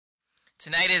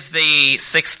Tonight is the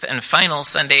sixth and final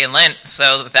Sunday in Lent,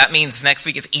 so that means next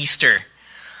week is Easter.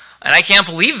 And I can't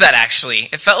believe that, actually.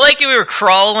 It felt like we were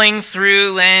crawling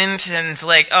through Lent, and it's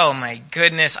like, oh my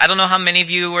goodness. I don't know how many of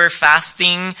you were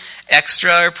fasting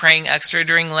extra or praying extra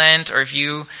during Lent, or if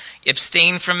you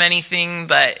abstained from anything,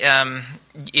 but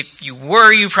if you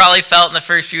were, you probably felt in the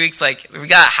first few weeks like, we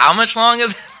got how much longer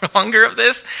of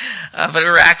this? But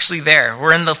we're actually there.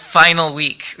 We're in the final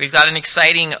week. We've got an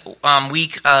exciting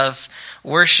week of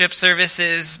worship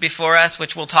services before us,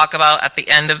 which we'll talk about at the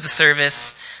end of the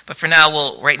service. But for now,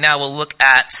 we'll look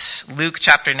at Luke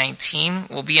chapter 19.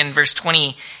 We'll be in verse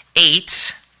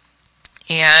 28.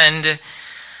 And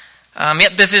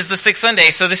this is the sixth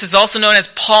Sunday. So this is also known as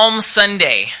Palm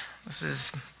Sunday. This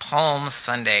is Palm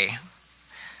Sunday.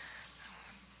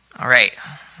 All right.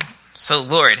 So,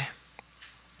 Lord,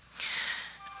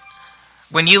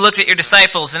 when you looked at your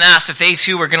disciples and asked if they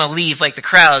too were going to leave like the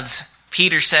crowds,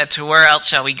 Peter said, "To where else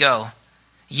shall we go?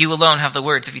 You alone have the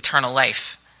words of eternal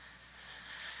life."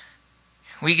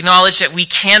 We acknowledge that we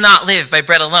cannot live by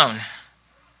bread alone,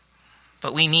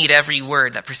 but we need every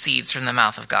word that proceeds from the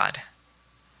mouth of God.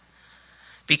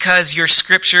 Because your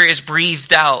scripture is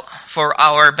breathed out for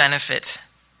our benefit.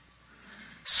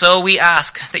 So we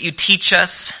ask that you teach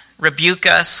us, rebuke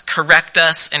us, correct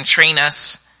us, and train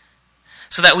us,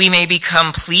 so that we may be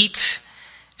complete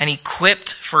and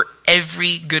equipped for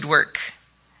every good work.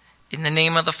 In the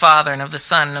name of the Father, and of the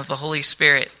Son, and of the Holy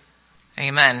Spirit.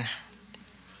 Amen.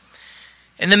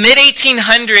 In the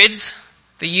mid-1800s,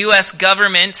 the U.S.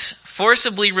 government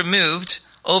forcibly removed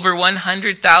over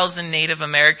 100,000 Native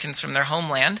Americans from their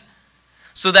homeland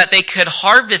so that they could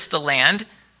harvest the land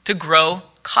to grow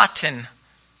cotton.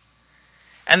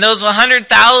 And those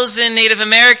 100,000 Native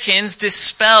Americans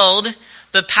dispelled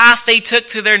the path they took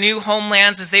to their new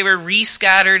homelands as they were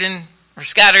scattered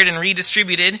and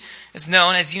redistributed is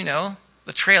known, as you know,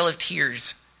 the Trail of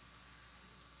Tears.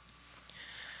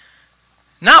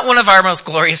 Not one of our most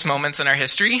glorious moments in our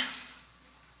history.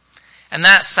 And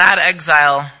that sad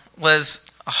exile was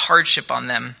a hardship on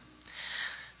them.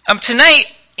 Tonight,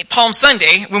 Palm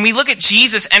Sunday, when we look at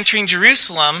Jesus entering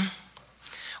Jerusalem,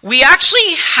 we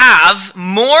actually have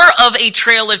more of a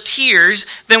trail of tears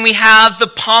than we have the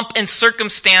pomp and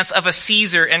circumstance of a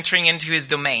Caesar entering into his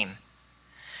domain.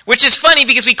 Which is funny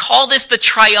because we call this the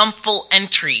triumphal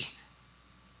entry.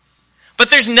 But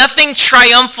there's nothing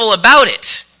triumphal about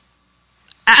it.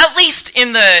 At least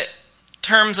in the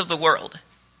terms of the world.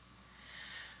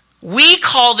 We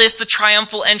call this the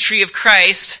triumphal entry of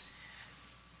Christ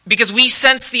because we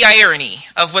sense the irony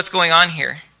of what's going on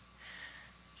here.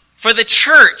 For the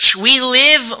church, we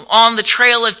live on the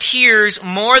Trail of Tears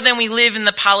more than we live in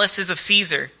the palaces of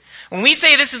Caesar. When we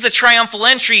say this is the triumphal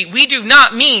entry, we do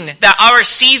not mean that our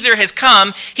Caesar has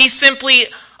come. He's simply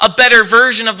a better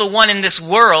version of the one in this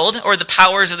world, or the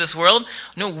powers of this world.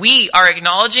 No, we are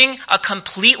acknowledging a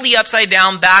completely upside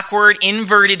down, backward,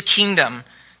 inverted kingdom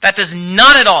that does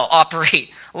not at all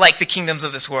operate like the kingdoms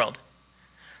of this world.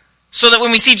 So that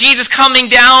when we see Jesus coming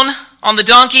down on the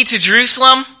donkey to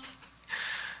Jerusalem,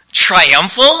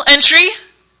 triumphal entry?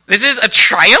 This is a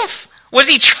triumph? What is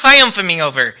he triumphing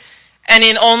over? And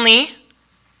in only,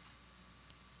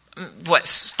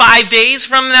 5 days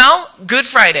from now? Good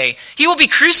Friday. He will be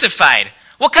crucified.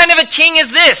 What kind of a king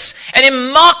is this? And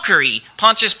in mockery,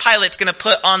 Pontius Pilate's going to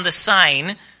put on the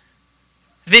sign,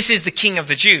 "This is the King of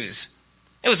the Jews."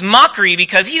 It was mockery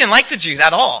because he didn't like the Jews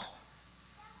at all.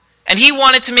 And he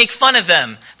wanted to make fun of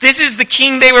them. This is the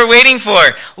king they were waiting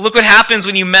for. Look what happens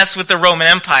when you mess with the Roman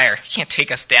Empire. You can't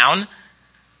take us down.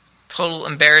 Total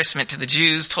embarrassment to the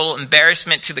Jews. Total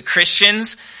embarrassment to the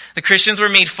Christians. The Christians were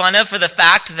made fun of for the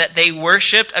fact that they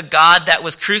worshipped a God that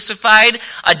was crucified,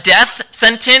 a death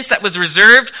sentence that was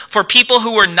reserved for people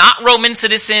who were not Roman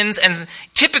citizens and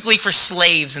typically for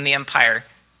slaves in the empire.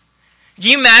 Can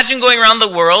you imagine going around the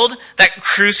world that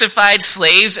crucified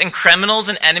slaves and criminals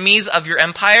and enemies of your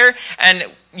empire, and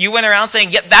you went around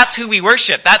saying, "Yep, that's who we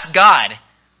worship. That's God."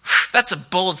 That's a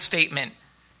bold statement.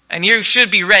 And you should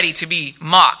be ready to be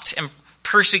mocked and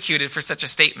persecuted for such a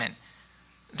statement.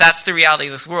 That's the reality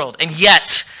of this world. And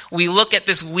yet, we look at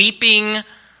this weeping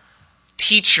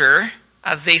teacher,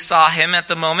 as they saw him at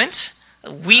the moment,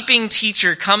 a weeping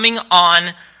teacher coming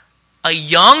on a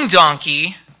young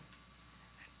donkey,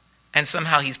 and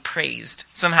somehow he's praised.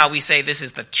 Somehow we say this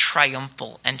is the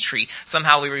triumphal entry.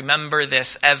 Somehow we remember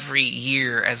this every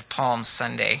year as Palm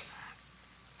Sunday.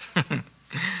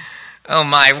 Oh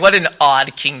my, what an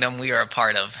odd kingdom we are a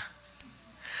part of.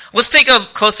 Let's take a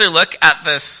closer look at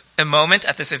this moment,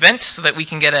 at this event, so that we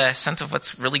can get a sense of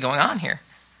what's really going on here.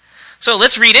 So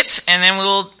let's read it, and then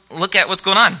we'll look at what's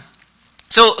going on.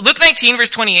 So Luke 19, verse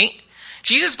 28,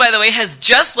 Jesus, by the way, has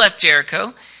just left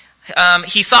Jericho.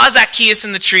 He saw Zacchaeus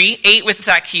in the tree, ate with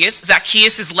Zacchaeus.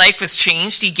 Zacchaeus' life was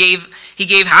changed. He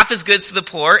gave half his goods to the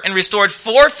poor and restored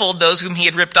fourfold those whom he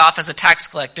had ripped off as a tax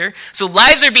collector. So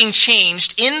lives are being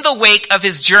changed in the wake of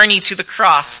his journey to the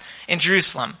cross in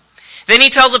Jerusalem. Then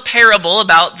he tells a parable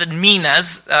about the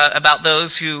minas, about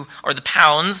those who, or the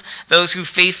pounds, those who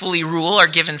faithfully rule are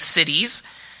given cities.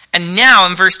 And now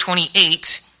in verse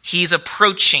 28, he's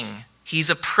approaching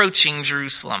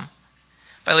Jerusalem.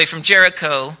 By the way, from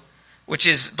Jericho, which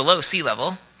is below sea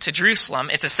level, to Jerusalem,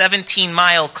 it's a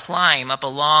 17-mile climb up a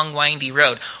long, windy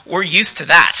road. We're used to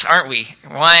that, aren't we?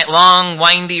 Long,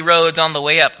 windy roads on the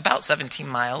way up. About 17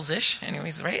 miles-ish,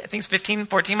 anyways, right? I think it's 15,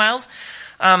 14 miles.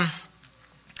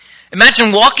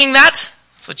 Imagine walking that.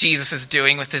 That's what Jesus is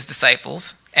doing with his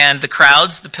disciples and the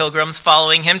crowds, the pilgrims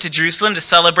following him to Jerusalem to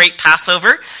celebrate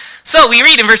Passover. So we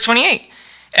read in verse 28,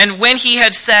 and when he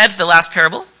had said the last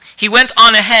parable, he went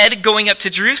on ahead going up to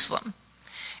Jerusalem.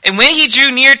 And when he drew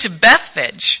near to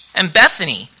Bethphage and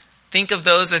Bethany, think of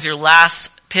those as your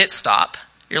last pit stop,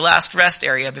 your last rest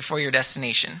area before your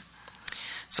destination.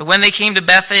 So when they came to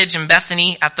Bethphage and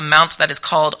Bethany at the mount that is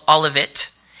called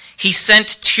Olivet, he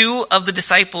sent two of the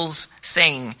disciples,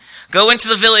 saying, "Go into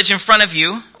the village in front of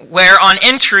you, where on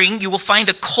entering you will find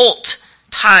a colt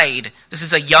tied." This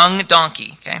is a young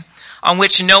donkey, okay, on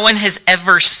which no one has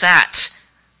ever sat.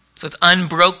 So it's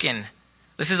unbroken.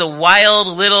 This is a wild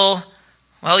little,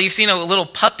 well, you've seen a little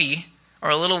puppy or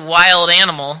a little wild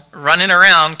animal running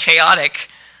around, chaotic.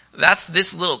 That's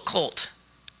this little colt.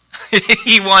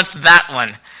 He wants that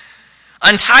one.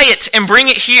 "Untie it and bring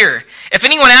it here. If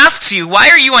anyone asks you, 'Why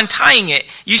are you untying it?'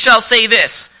 you shall say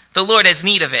this, 'The Lord has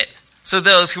need of it.'" So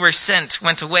those who were sent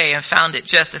went away and found it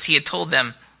just as he had told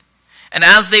them. And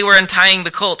as they were untying the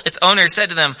colt, its owner said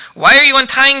to them, "Why are you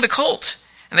untying the colt?"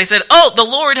 And they said, "Oh, the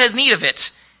Lord has need of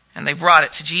it." And they brought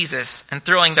it to Jesus, and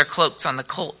throwing their cloaks on the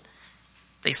colt,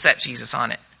 they set Jesus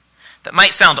on it. That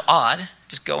might sound odd.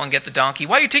 Just go and get the donkey.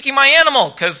 "Why are you taking my animal?"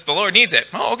 "Because the Lord needs it."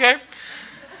 "Oh, okay."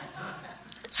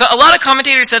 So a lot of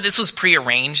commentators said this was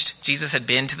prearranged. Jesus had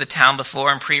been to the town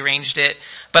before and prearranged it.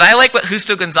 But I like what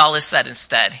Justo Gonzalez said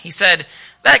instead. He said,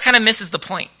 that kind of misses the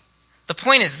point. The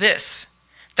point is this,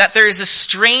 that there is a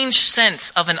strange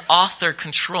sense of an author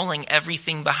controlling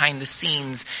everything behind the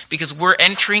scenes, because we're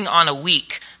entering on a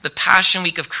week, the Passion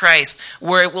Week of Christ,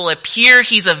 where it will appear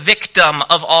he's a victim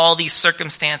of all these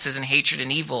circumstances and hatred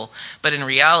and evil. But in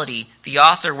reality, the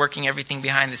author working everything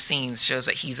behind the scenes shows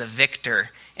that he's a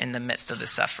victor in the midst of the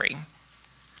suffering.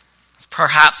 It's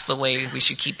perhaps the way we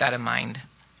should keep that in mind.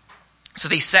 So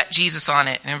they set Jesus on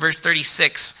it. And in verse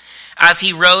 36, as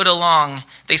he rode along,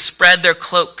 they spread their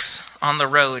cloaks on the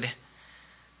road.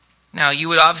 Now, you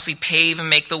would obviously pave and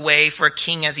make the way for a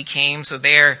king as he came. So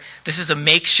this is a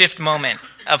makeshift moment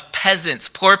of peasants,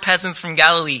 poor peasants from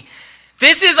Galilee.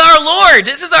 This is our Lord.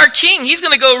 This is our king. He's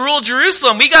going to go rule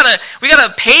Jerusalem. We gotta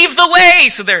pave the way.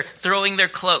 So they're throwing their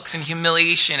cloaks in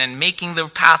humiliation and making the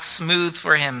path smooth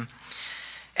for him.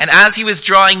 And as he was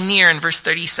drawing near, in verse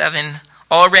 37,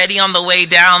 already on the way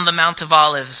down the Mount of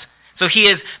Olives. So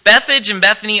Bethphage and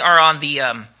Bethany are on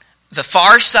the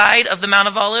far side of the Mount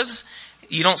of Olives.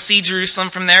 You don't see Jerusalem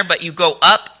from there, but you go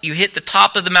up, you hit the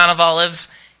top of the Mount of Olives,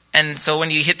 and so when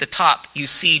you hit the top, you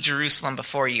see Jerusalem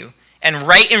before you. And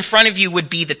right in front of you would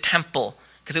be the temple,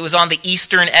 because it was on the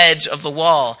eastern edge of the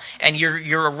wall. And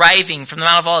you're arriving from the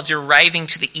Mount of Olives, you're arriving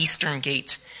to the eastern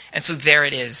gate. And so there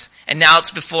it is. And now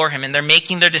it's before him, and they're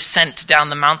making their descent down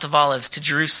the Mount of Olives to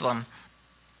Jerusalem.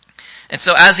 And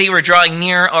so as they were drawing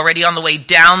near, already on the way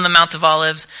down the Mount of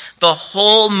Olives, the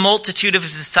whole multitude of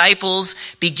his disciples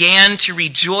began to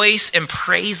rejoice and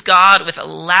praise God with a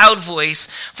loud voice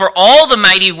for all the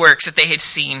mighty works that they had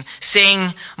seen,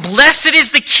 saying, "Blessed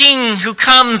is the King who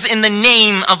comes in the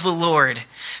name of the Lord.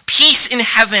 Peace in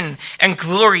heaven and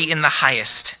glory in the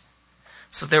highest."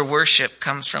 So their worship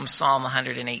comes from Psalm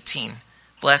 118.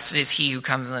 Blessed is he who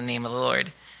comes in the name of the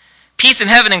Lord. Peace in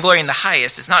heaven and glory in the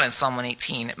highest. It's not in Psalm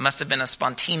 118. It must have been a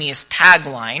spontaneous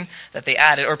tagline that they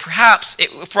added. Or perhaps,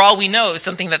 for all we know, it was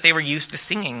something that they were used to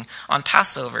singing on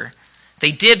Passover.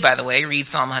 They did, by the way, read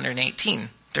Psalm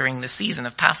 118 during the season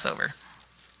of Passover.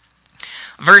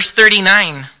 Verse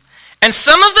 39. And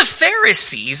some of the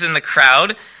Pharisees in the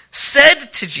crowd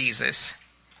said to Jesus,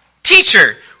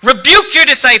 "Teacher, rebuke your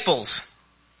disciples.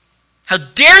 How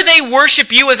dare they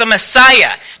worship you as a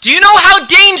Messiah? Do you know how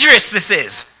dangerous this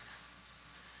is?"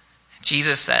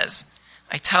 Jesus says,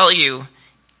 "I tell you,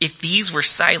 if these were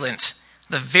silent,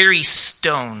 the very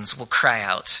stones will cry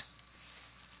out."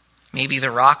 Maybe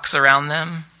the rocks around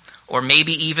them, or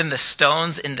maybe even the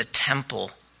stones in the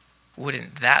temple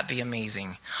Wouldn't that be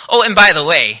amazing? Oh, and by the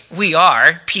way,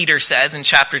 Peter says in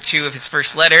chapter 2 of his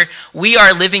first letter, we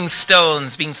are living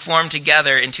stones being formed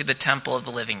together into the temple of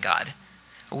the living God.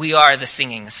 We are the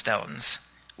singing stones.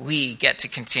 We get to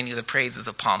continue the praises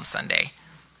of Palm Sunday.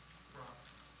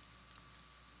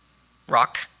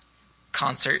 Rock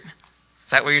concert.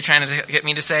 Is that what you're trying to get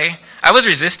me to say? I was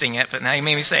resisting it, but now you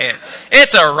made me say it.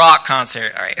 It's a rock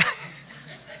concert. All right.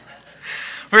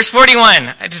 Verse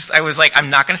 41. I was like, I'm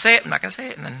not going to say it.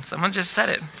 And then someone just said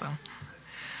it. So.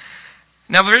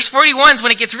 Now, verse 41 is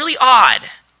when it gets really odd.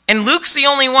 And Luke's the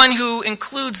only one who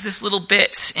includes this little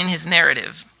bit in his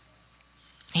narrative.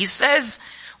 He says,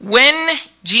 when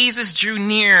Jesus drew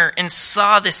near and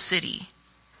saw the city,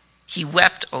 he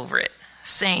wept over it,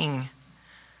 saying,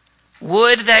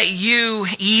 would that you,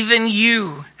 even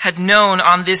you, had known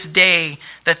on this day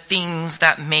the things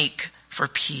that make for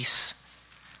peace.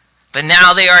 But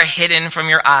now they are hidden from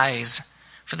your eyes,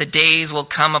 for the days will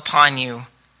come upon you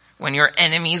when your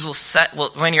enemies will set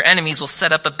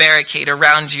up a barricade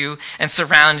around you and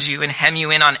surround you and hem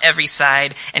you in on every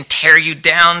side and tear you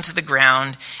down to the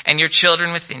ground and your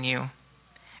children within you.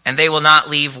 And they will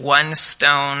not leave one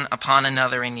stone upon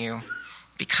another in you,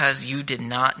 because you did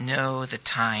not know the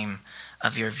time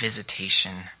of your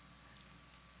visitation.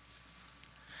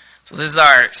 So this is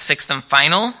our 6th and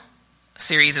final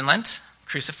series in Lent,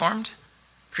 Cruciformed.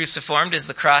 Cruciformed is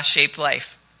the cross-shaped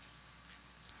life.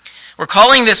 We're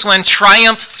calling this one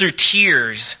Triumph Through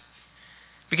Tears,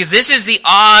 because this is the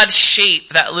odd shape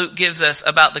that Luke gives us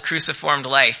about the cruciformed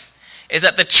life, is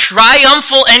that the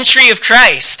triumphal entry of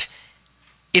Christ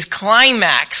is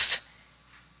climaxed,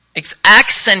 it's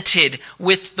accented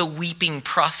with the weeping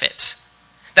prophet.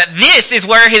 That this is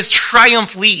where his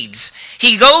triumph leads.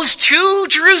 He goes to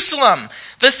Jerusalem,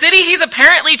 the city he's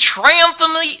apparently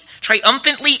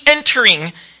triumphantly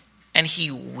entering, and he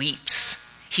weeps.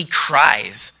 He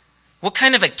cries. What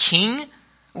kind of a king?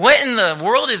 What in the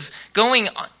world is going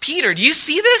on? Peter, do you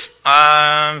see this?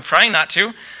 Trying not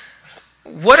to.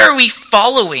 What are we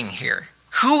following here?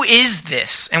 Who is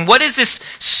this? And what is this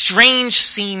strange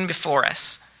scene before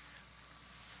us?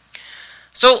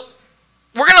 So,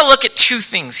 we're going to look at two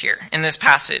things here in this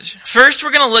passage. First,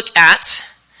 we're going to look at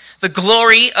the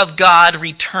glory of God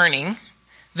returning.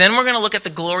 Then we're going to look at the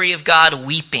glory of God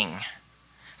weeping.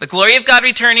 The glory of God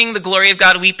returning, the glory of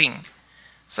God weeping.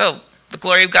 So, the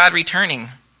glory of God returning.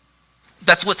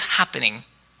 That's what's happening.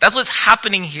 That's what's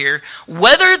happening here.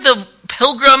 Whether the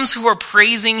pilgrims who are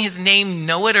praising his name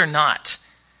know it or not,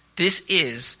 this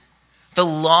is the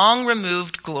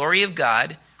long-removed glory of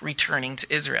God returning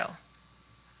to Israel.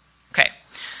 Okay,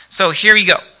 so here you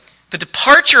go. The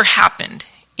departure happened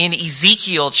in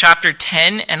Ezekiel chapter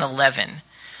 10 and 11.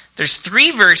 There's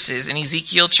 3 verses in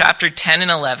Ezekiel chapter 10 and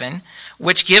 11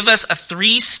 which give us a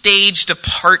 3-stage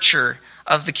departure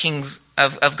of the king's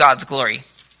of God's glory.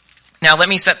 Now let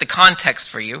me set the context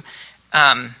for you.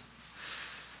 In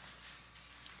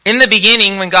the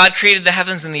beginning, when God created the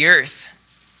heavens and the earth,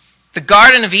 the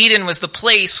Garden of Eden was the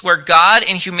place where God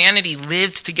and humanity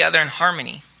lived together in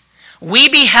harmony. We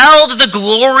beheld the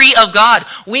glory of God.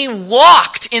 We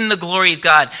walked in the glory of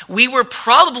God. We were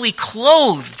probably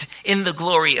clothed in the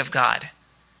glory of God.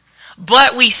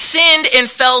 But we sinned and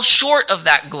fell short of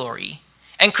that glory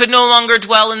and could no longer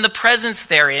dwell in the presence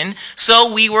therein,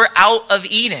 so we were out of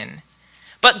Eden.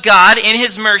 But God, in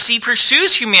his mercy,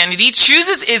 pursues humanity,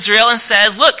 chooses Israel, and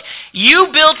says, look, you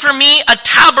build for me a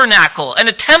tabernacle and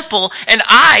a temple, and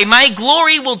I, my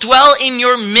glory, will dwell in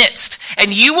your midst.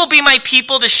 And you will be my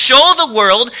people to show the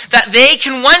world that they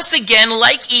can once again,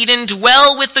 like Eden,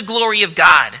 dwell with the glory of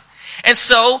God. And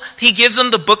so he gives them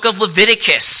the book of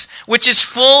Leviticus, which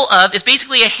is it's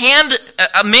basically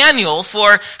a manual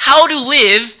for how to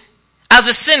live as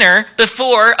a sinner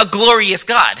before a glorious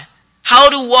God.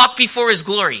 How to walk before his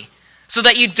glory, so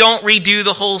that you don't redo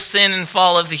the whole sin and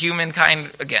fall of the humankind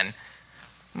again.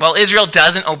 Well, Israel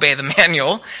doesn't obey the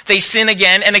manual. They sin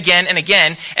again and again and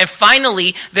again. And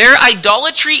finally, their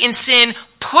idolatry and sin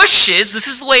pushes, this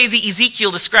is the way the Ezekiel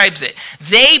describes it,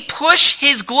 they push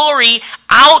his glory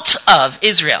out of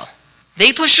Israel.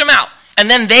 They push him out. And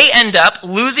then they end up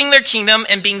losing their kingdom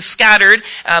and being scattered,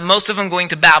 most of them going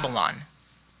to Babylon.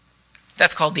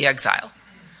 That's called the exile.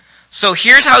 So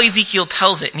here's how Ezekiel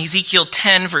tells it in Ezekiel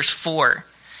 10 verse 4.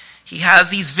 He has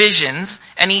these visions,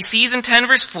 and he sees in 10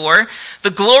 verse 4, the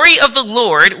glory of the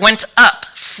Lord went up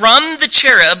from the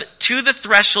cherub to the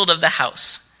threshold of the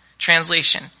house.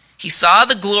 Translation, he saw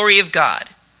the glory of God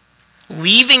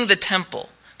leaving the temple.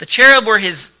 The cherub were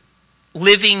his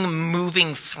living,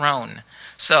 moving throne.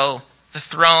 So the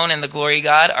throne and the glory of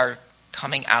God are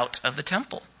coming out of the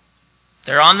temple.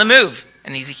 They're on the move,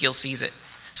 and Ezekiel sees it.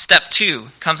 Step 2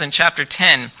 comes in chapter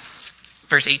 10,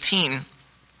 verse 18.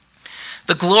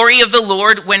 The glory of the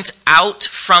Lord went out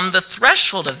from the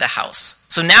threshold of the house.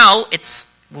 So now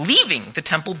it's leaving the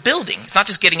temple building. It's not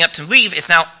just getting up to leave, it's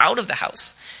now out of the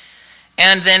house.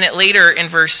 And then later in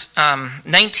verse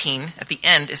 19, at the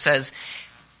end, it says,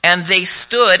 and they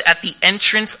stood at the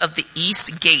entrance of the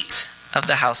east gate of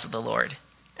the house of the Lord,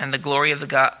 and the glory of the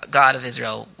God of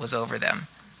Israel was over them.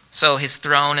 So his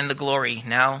throne and the glory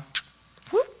now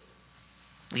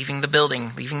leaving the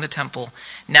building, leaving the temple.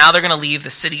 Now they're going to leave the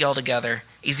city altogether.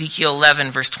 Ezekiel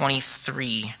 11, verse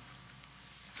 23.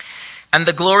 And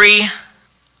the glory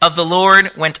of the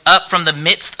Lord went up from the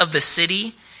midst of the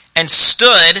city and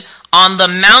stood on the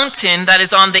mountain that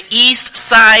is on the east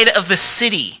side of the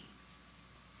city.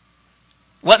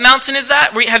 What mountain is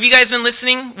that? Have you guys been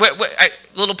listening?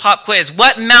 Little pop quiz.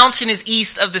 What mountain is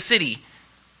east of the city?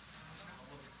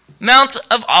 Mount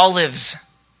of Olives.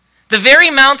 The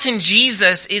very mountain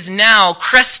Jesus is now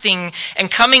cresting and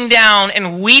coming down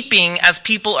and weeping as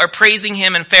people are praising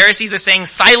him and Pharisees are saying,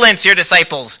 silence your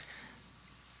disciples.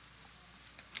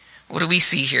 What do we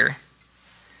see here?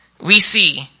 We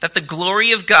see that the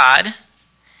glory of God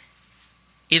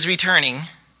is returning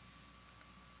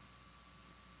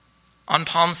on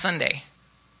Palm Sunday.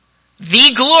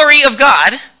 The glory of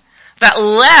God that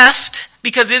left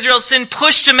because Israel's sin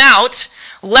pushed him out,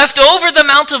 left over the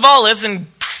Mount of Olives and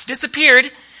disappeared,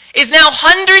 is now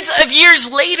hundreds of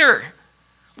years later.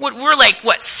 We're like,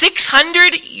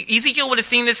 600? Ezekiel would have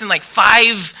seen this in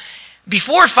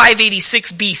before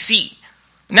 586 BC.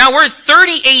 Now we're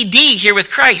 30 AD here with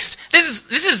Christ.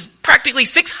 This is practically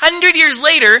 600 years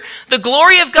later, the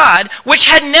glory of God, which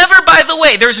had never, by the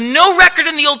way, there's no record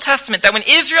in the Old Testament that when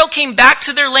Israel came back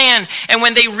to their land and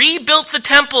when they rebuilt the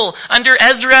temple under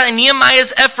Ezra and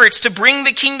Nehemiah's efforts to bring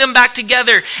the kingdom back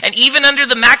together, and even under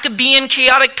the Maccabean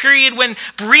chaotic period when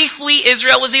briefly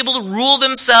Israel was able to rule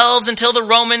themselves until the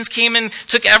Romans came and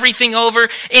took everything over,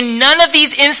 in none of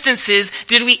these instances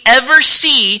did we ever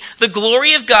see the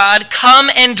glory of God come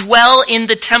and dwell in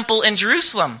the temple in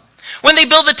Jerusalem. When they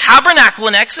build the tabernacle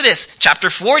in Exodus chapter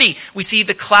 40, we see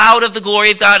the cloud of the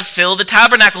glory of God fill the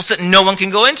tabernacle so that no one can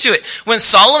go into it. When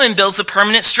Solomon builds the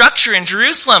permanent structure in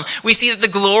Jerusalem, we see that the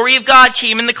glory of God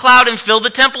came in the cloud and filled the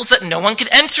temple so that no one could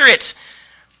enter it.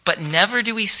 But never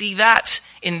do we see that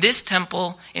in this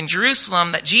temple in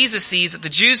Jerusalem that Jesus sees, that the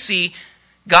Jews see.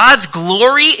 God's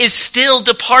glory is still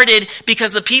departed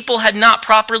because the people had not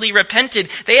properly repented.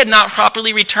 They had not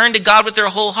properly returned to God with their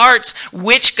whole hearts,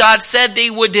 which God said they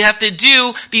would have to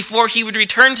do before he would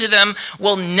return to them.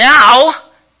 Well, now,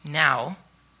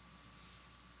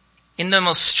 in the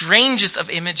most strangest of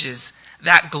images,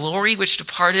 that glory which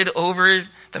departed over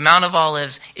the Mount of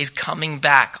Olives is coming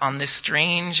back on this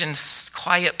strange and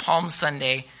quiet Palm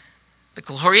Sunday. The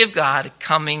glory of God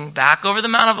coming back over the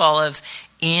Mount of Olives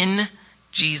in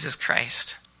Jesus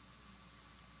Christ.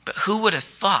 But who would have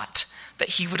thought that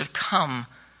he would have come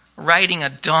riding a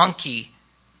donkey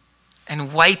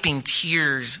and wiping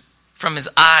tears from his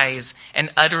eyes and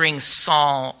uttering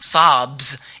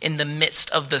sobs in the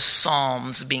midst of the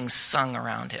psalms being sung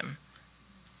around him?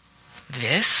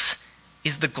 This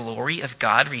is the glory of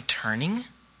God returning?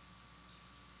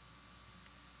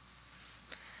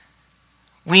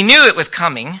 We knew it was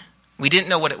coming. We didn't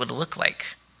know what it would look like.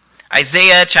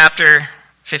 Isaiah chapter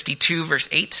 52, verse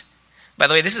 8. By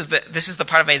the way, this is the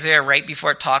part of Isaiah right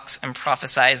before it talks and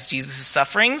prophesies Jesus'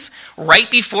 sufferings.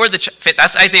 Right before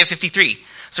that's Isaiah 53.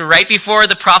 So right before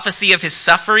the prophecy of his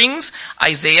sufferings,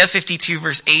 Isaiah 52,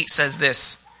 verse 8 says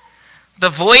this. The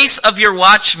voice of your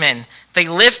watchmen, they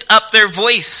lift up their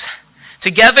voice.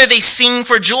 Together they sing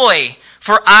for joy.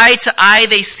 For eye to eye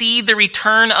they see the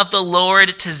return of the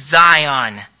Lord to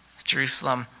Zion,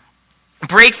 Jerusalem.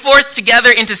 Break forth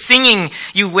together into singing,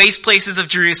 you waste places of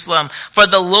Jerusalem. For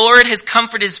the Lord has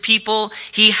comforted his people.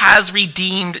 He has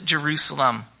redeemed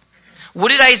Jerusalem. What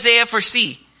did Isaiah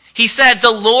foresee? He said, the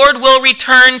Lord will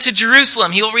return to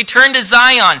Jerusalem. He will return to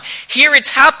Zion. Here it's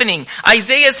happening.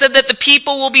 Isaiah said that the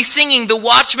people will be singing. The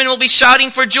watchmen will be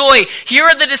shouting for joy. Here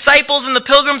are the disciples and the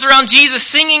pilgrims around Jesus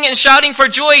singing and shouting for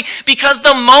joy because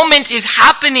the moment is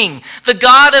happening. The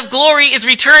God of glory is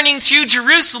returning to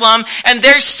Jerusalem and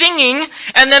they're singing.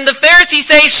 And then the Pharisees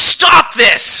say, stop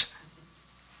this.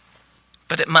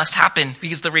 But it must happen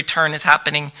because the return is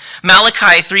happening.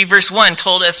 Malachi 3 verse 1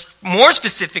 told us more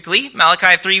specifically,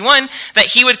 Malachi 3:1, that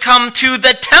he would come to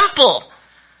the temple.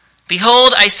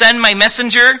 Behold, I send my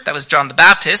messenger, that was John the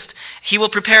Baptist. He will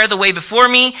prepare the way before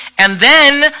me. And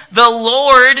then the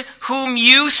Lord whom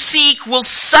you seek will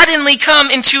suddenly come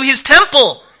into his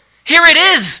temple. Here it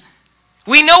is.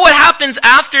 We know what happens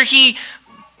after he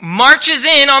marches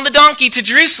in on the donkey to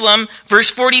Jerusalem. Verse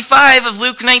 45 of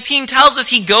Luke 19 tells us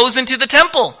he goes into the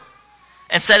temple.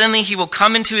 And suddenly he will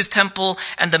come into his temple,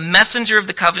 and the messenger of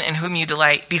the covenant in whom you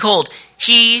delight, behold,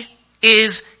 he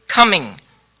is coming,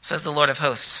 says the Lord of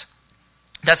hosts.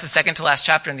 That's the second to last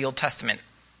chapter in the Old Testament.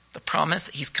 The promise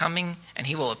that he's coming and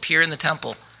he will appear in the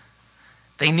temple.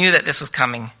 They knew that this was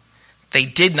coming. They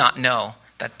did not know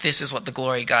that this is what the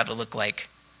glory of God would look like.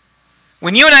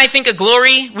 When you and I think of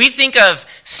glory, we think of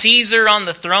Caesar on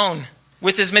the throne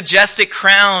with his majestic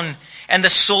crown and the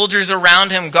soldiers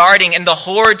around him guarding and the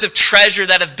hordes of treasure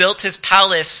that have built his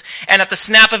palace. And at the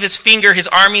snap of his finger, his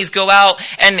armies go out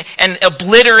and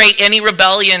obliterate any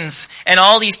rebellions. And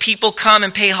all these people come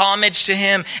and pay homage to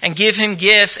him and give him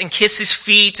gifts and kiss his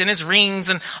feet and his rings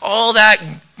and all that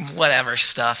whatever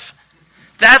stuff.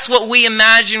 That's what we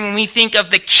imagine when we think of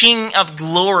the King of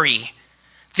Glory.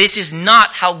 This is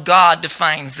not how God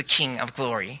defines the King of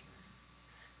Glory.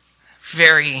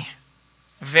 Very,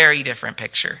 very different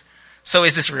picture. So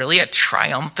is this really a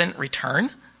triumphant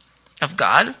return of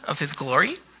God, of his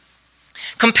glory?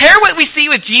 Compare what we see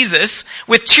with Jesus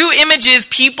with two images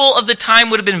people of the time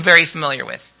would have been very familiar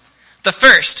with. The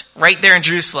first, right there in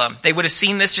Jerusalem, they would have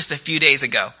seen this just a few days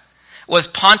ago, was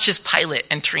Pontius Pilate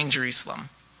entering Jerusalem.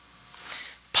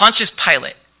 Pontius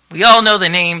Pilate. We all know the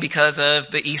name because of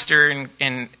the Easter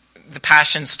and the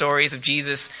Passion stories of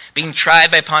Jesus being tried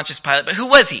by Pontius Pilate. But who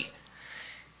was he?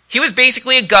 He was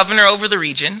basically a governor over the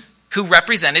region who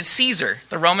represented Caesar,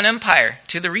 the Roman Empire,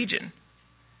 to the region.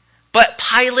 But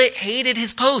Pilate hated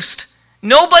his post.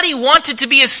 Nobody wanted to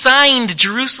be assigned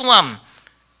Jerusalem.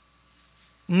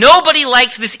 Nobody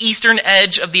liked this eastern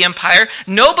edge of the empire.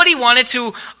 Nobody wanted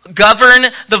to govern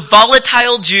the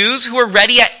volatile Jews who were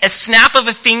ready at a snap of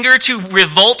a finger to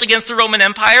revolt against the Roman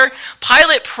Empire.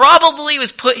 Pilate probably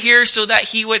was put here so that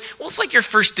he would, it's like your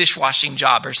first dishwashing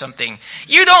job or something.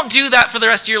 You don't do that for the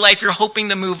rest of your life. You're hoping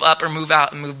to move up or move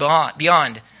out and move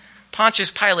beyond.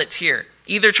 Pontius Pilate's here,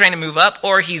 either trying to move up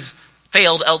or he's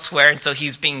failed elsewhere and so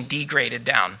he's being degraded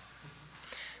down.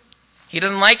 He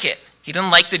doesn't like it. He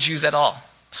doesn't like the Jews at all.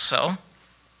 So,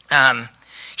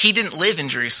 he didn't live in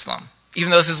Jerusalem,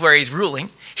 even though this is where he's ruling.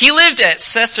 He lived at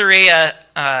Caesarea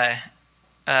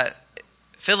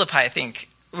Philippi, I think.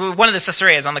 One of the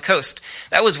Caesareas on the coast.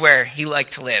 That was where he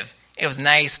liked to live. It was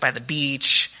nice by the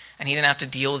beach, and he didn't have to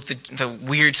deal with the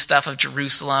weird stuff of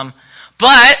Jerusalem.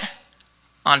 But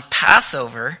on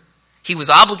Passover, he was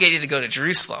obligated to go to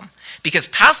Jerusalem, because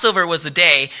Passover was the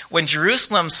day when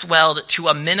Jerusalem swelled to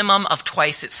a minimum of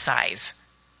twice its size.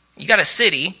 You got a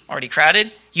city already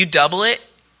crowded. You double it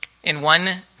in one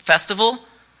festival.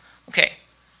 Okay,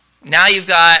 now you've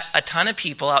got a ton of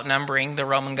people outnumbering the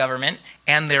Roman government,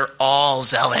 and they're all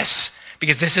zealous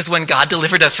because this is when God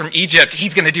delivered us from Egypt.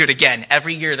 He's going to do it again.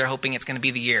 Every year they're hoping it's going to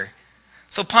be the year.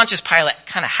 So Pontius Pilate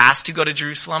kind of has to go to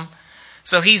Jerusalem.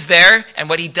 So he's there, and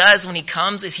what he does when he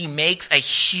comes is he makes a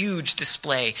huge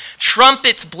display.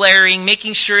 Trumpets blaring,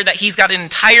 making sure that he's got an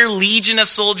entire legion of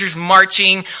soldiers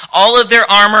marching, all of their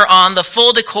armor on, the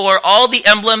full decor, all the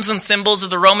emblems and symbols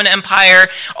of the Roman Empire,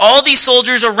 all these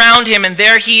soldiers around him, and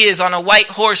there he is on a white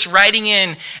horse riding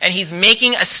in, and he's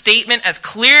making a statement as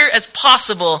clear as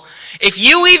possible. If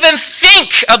you even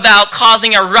think about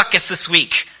causing a ruckus this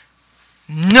week,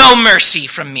 no mercy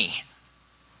from me.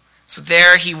 So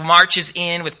there he marches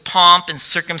in with pomp and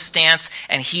circumstance,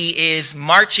 and he is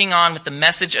marching on with the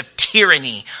message of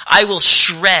tyranny. I will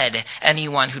shred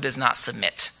anyone who does not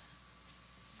submit.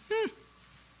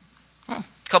 Well,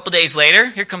 a couple days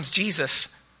later, here comes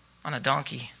Jesus on a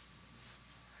donkey.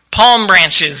 Palm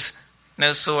branches,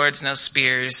 no swords, no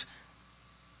spears.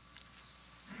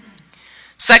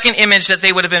 Second image that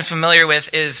they would have been familiar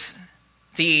with is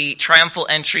the triumphal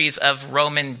entries of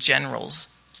Roman generals.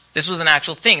 This was an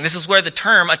actual thing. This is where the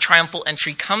term a triumphal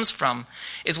entry comes from,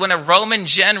 is when a Roman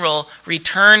general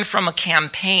returned from a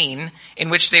campaign in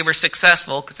which they were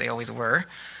successful, because they always were.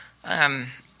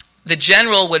 The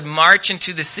general would march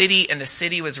into the city, and the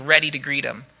city was ready to greet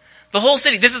him. The whole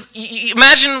city.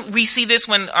 Imagine we see this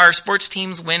when our sports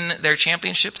teams win their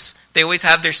championships. They always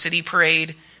have their city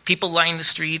parade. People line the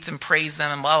streets and praise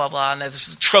them and blah, blah, blah. And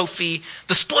there's a trophy.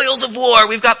 The spoils of war.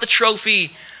 We've got the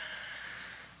trophy.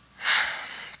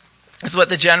 This is what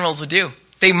the generals would do.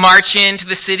 They march into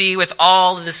the city with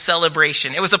all of this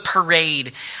celebration. It was a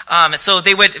parade. So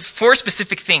they would, for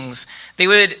specific things, they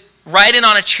would ride in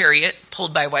on a chariot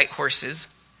pulled by white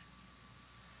horses.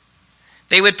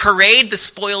 They would parade the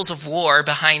spoils of war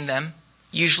behind them,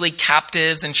 usually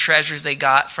captives and treasures they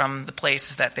got from the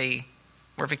places that they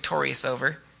were victorious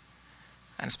over.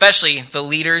 And especially the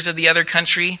leaders of the other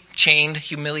country, chained,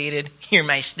 humiliated. You're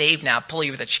my slave now, pull you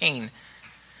with a chain.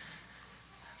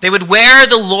 They would wear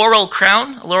the laurel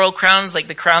crown. A laurel crown is like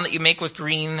the crown that you make with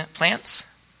green plants.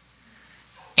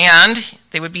 And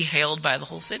they would be hailed by the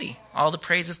whole city. All the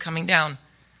praises coming down.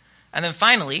 And then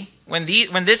finally, when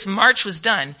this march was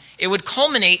done, it would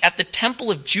culminate at the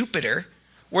temple of Jupiter,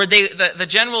 where the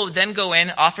general would then go in,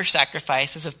 offer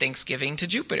sacrifices of thanksgiving to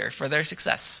Jupiter for their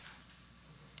success.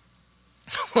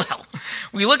 Well,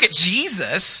 we look at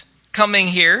Jesus coming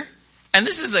here, and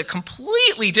this is a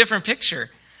completely different picture.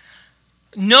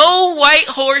 No white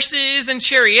horses and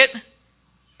chariot,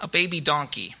 a baby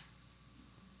donkey.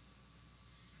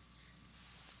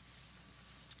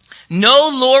 No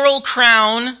laurel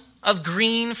crown of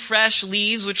green, fresh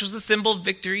leaves, which was the symbol of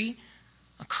victory.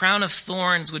 A crown of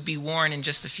thorns would be worn in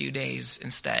just a few days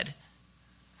instead.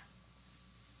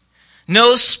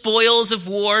 No spoils of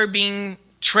war being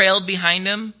trailed behind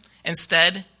him.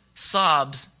 Instead,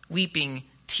 sobs, weeping,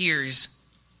 tears.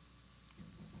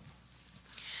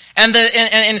 And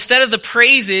instead of the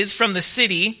praises from the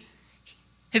city,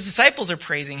 his disciples are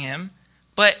praising him.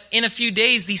 But in a few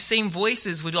days, these same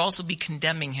voices would also be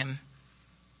condemning him.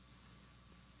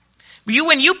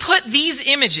 When you put these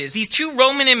images, these two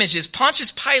Roman images,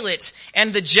 Pontius Pilate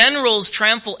and the general's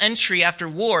triumphal entry after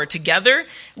war together,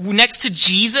 next to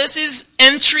Jesus'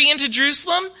 entry into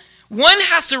Jerusalem, one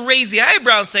has to raise the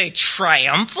eyebrow and say,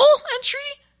 triumphal entry?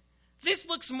 This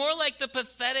looks more like the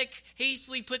pathetic,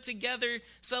 hastily put together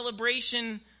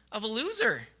celebration of a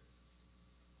loser.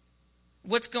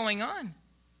 What's going on?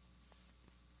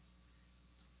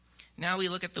 Now we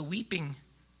look at the weeping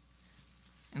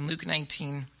in Luke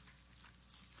 19.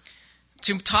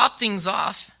 To top things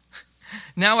off,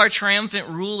 now our triumphant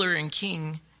ruler and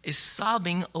king is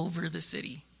sobbing over the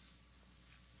city.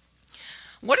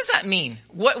 What does that mean?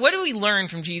 What do we learn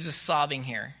from Jesus sobbing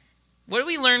here? What do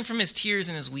we learn from his tears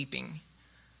and his weeping?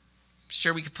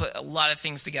 Sure, we could put a lot of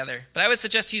things together, but I would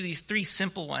suggest to you these three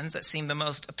simple ones that seem the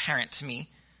most apparent to me.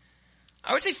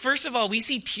 I would say, first of all, we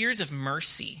see tears of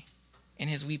mercy in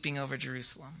his weeping over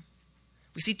Jerusalem.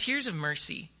 We see tears of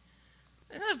mercy.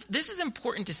 This is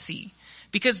important to see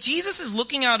because Jesus is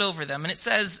looking out over them, and it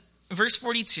says, verse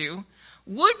 42,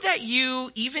 would that you,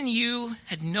 even you,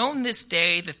 had known this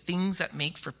day the things that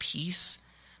make for peace,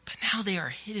 but now they are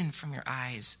hidden from your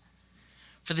eyes.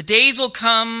 For the days will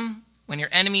come when your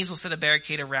enemies will set a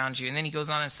barricade around you. And then he goes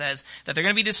on and says that they're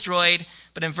going to be destroyed.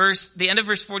 But in the end of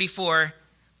verse 44,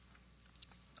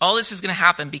 all this is going to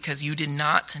happen because you did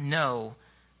not know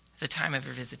the time of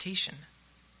your visitation.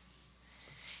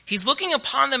 He's looking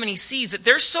upon them and he sees that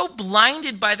they're so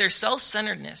blinded by their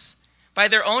self-centeredness, by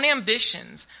their own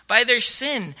ambitions, by their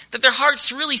sin, that their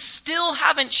hearts really still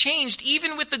haven't changed,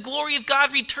 even with the glory of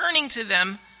God returning to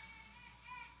them,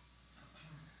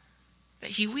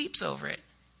 that he weeps over it.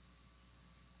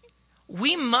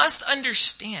 We must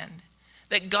understand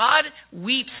that God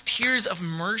weeps tears of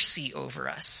mercy over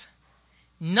us,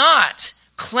 not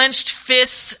clenched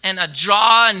fists and a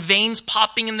jaw and veins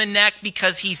popping in the neck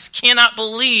because he cannot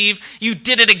believe you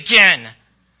did it again.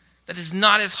 That is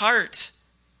not his heart.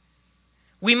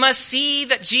 We must see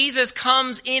that Jesus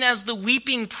comes in as the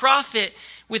weeping prophet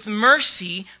with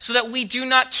mercy so that we do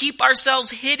not keep ourselves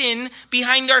hidden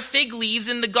behind our fig leaves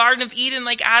in the Garden of Eden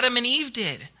like Adam and Eve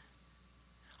did.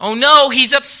 Oh no,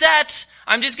 he's upset.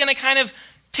 I'm just going to kind of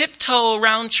tiptoe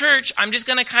around church. I'm just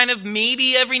going to kind of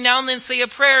maybe every now and then say a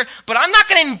prayer, but I'm not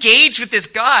going to engage with this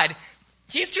God.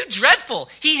 He's too dreadful.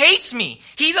 He hates me.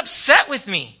 He's upset with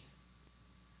me.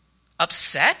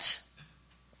 Upset?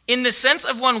 In the sense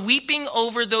of one weeping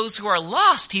over those who are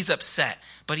lost, he's upset,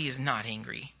 but he is not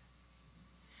angry.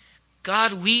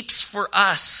 God weeps for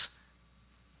us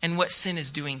and what sin is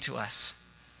doing to us.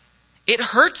 It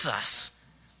hurts us,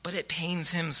 but it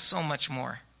pains him so much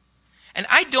more. And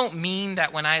I don't mean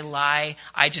that when I lie,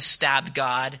 I just stabbed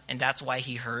God and that's why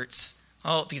he hurts.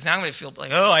 Oh, because now I'm going to feel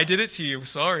like, oh, I did it to you.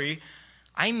 Sorry.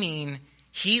 I mean,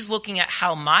 he's looking at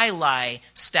how my lie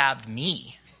stabbed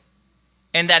me.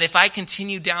 And that if I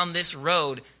continue down this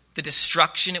road, the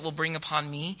destruction it will bring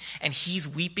upon me, and he's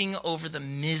weeping over the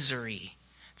misery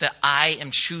that I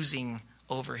am choosing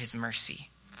over his mercy.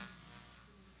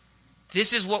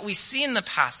 This is what we see in the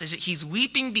passage. He's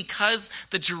weeping because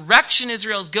the direction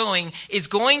Israel's going is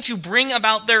going to bring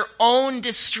about their own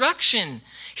destruction.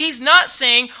 He's not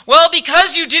saying, well,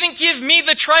 because you didn't give me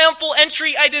the triumphal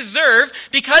entry I deserve,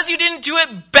 because you didn't do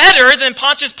it better than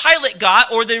Pontius Pilate got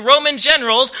or the Roman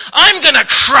generals, I'm going to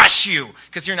crush you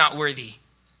because you're not worthy.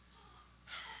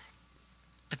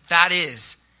 But that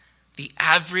is the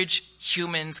average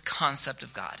human's concept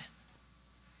of God.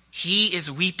 He is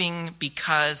weeping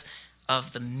because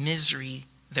of the misery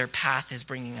their path is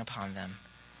bringing upon them.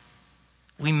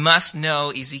 We must know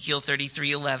Ezekiel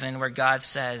 33:11, where God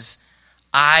says,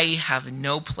 I have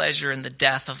no pleasure in the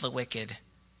death of the wicked.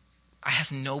 I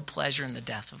have no pleasure in the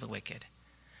death of the wicked,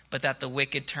 but that the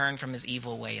wicked turn from his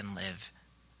evil way and live.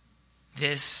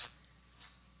 This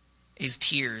is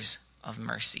tears of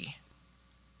mercy.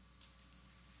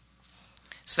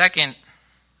 Second,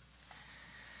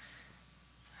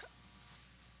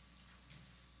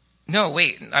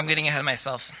 I'm getting ahead of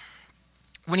myself.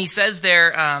 When he says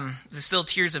there, there's still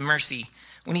tears of mercy.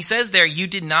 When he says there, you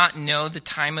did not know the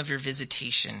time of your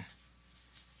visitation.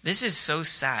 This is so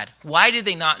sad. Why did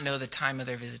they not know the time of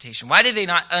their visitation? Why did they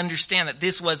not understand that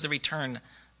this was the return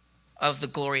of the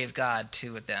glory of God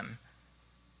to them?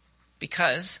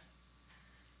 Because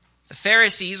the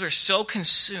Pharisees were so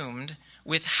consumed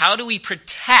with how do we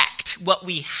protect what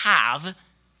we have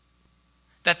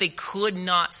that they could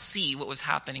not see what was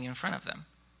happening in front of them.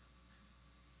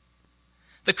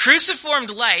 The cruciformed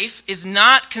life is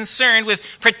not concerned with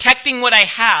protecting what I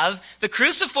have. The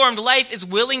cruciformed life is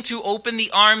willing to open the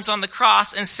arms on the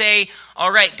cross and say,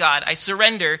 all right, God, I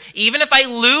surrender. Even if I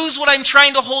lose what I'm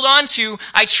trying to hold on to,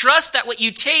 I trust that what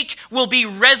you take will be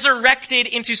resurrected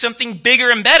into something bigger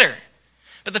and better.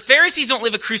 But the Pharisees don't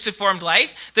live a cruciformed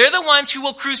life. They're the ones who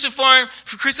will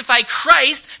crucify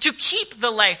Christ to keep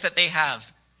the life that they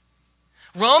have.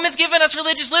 Rome has given us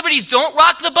religious liberties. Don't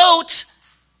rock the boat.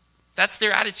 That's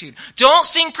their attitude. Don't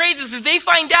sing praises. If they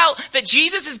find out that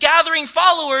Jesus is gathering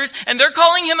followers and they're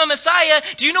calling him a Messiah,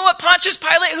 do you know what Pontius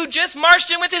Pilate, who just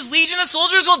marched in with his legion of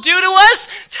soldiers, will do to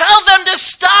us? Tell them to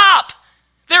stop.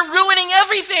 They're ruining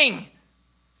everything.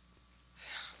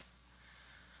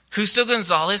 Justo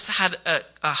Gonzalez had a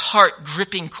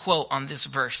heart-gripping quote on this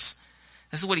verse.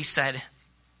 This is what he said.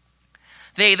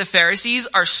 They, the Pharisees,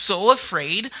 are so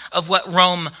afraid of what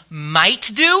Rome might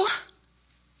do,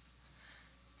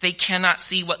 they cannot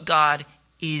see what God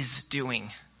is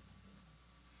doing.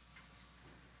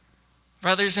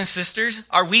 Brothers and sisters,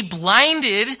 are we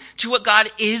blinded to what God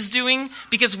is doing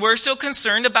because we're so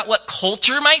concerned about what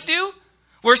culture might do?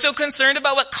 We're so concerned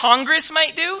about what Congress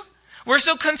might do? We're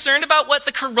so concerned about what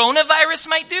the coronavirus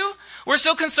might do? We're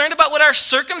so concerned about what our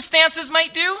circumstances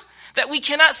might do that we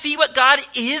cannot see what God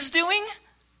is doing?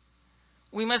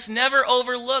 We must never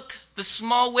overlook the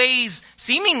small ways,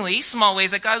 seemingly small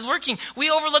ways that God is working. We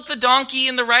overlook the donkey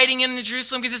and the riding into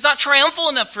Jerusalem because it's not triumphal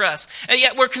enough for us. And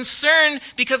yet we're concerned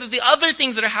because of the other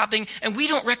things that are happening, and we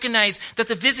don't recognize that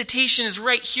the visitation is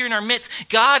right here in our midst.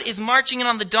 God is marching in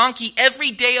on the donkey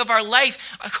every day of our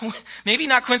life. Maybe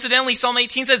not coincidentally, Psalm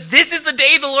 18 says, this is the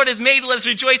day the Lord has made. Let us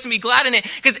rejoice and be glad in it.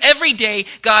 Because every day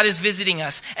God is visiting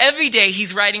us. Every day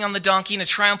he's riding on the donkey in a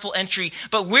triumphal entry.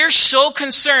 But we're so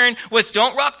concerned with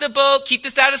don't rock the boat, keep the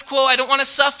status quo, I don't want to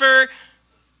suffer,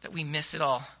 that we miss it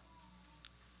all.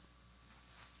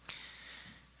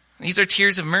 These are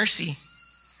tears of mercy.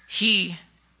 He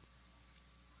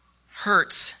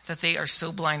hurts that they are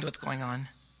so blind to what's going on.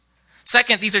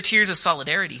 Second, these are tears of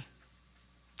solidarity.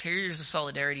 Tears of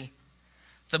solidarity.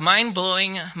 The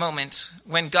mind-blowing moment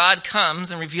when God comes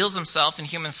and reveals himself in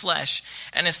human flesh,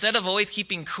 and instead of always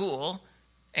keeping cool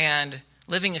and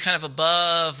living kind of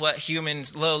above what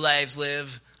humans, low lives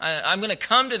live, I'm going to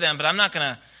come to them, but I'm not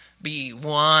going to be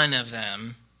one of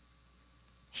them.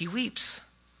 He weeps.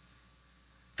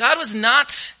 God was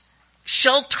not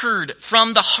sheltered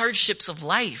from the hardships of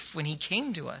life when he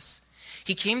came to us.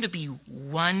 He came to be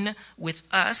one with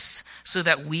us so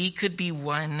that we could be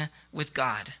one with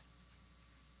God.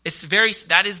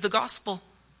 That is the gospel.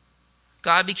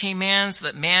 God became man so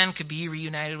that man could be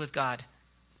reunited with God.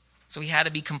 So he had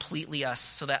to be completely us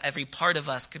so that every part of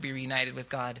us could be reunited with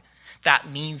God. That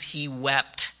means he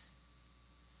wept.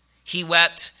 He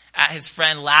wept at his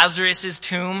friend Lazarus'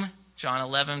 tomb. John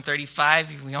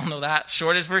 11:35. We all know that.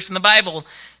 Shortest verse in the Bible.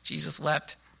 Jesus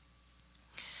wept.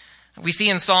 We see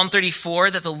in Psalm 34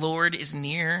 that the Lord is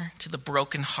near to the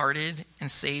brokenhearted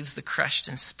and saves the crushed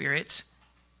in spirit.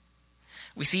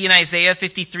 We see in Isaiah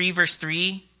 53 verse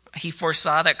 3, he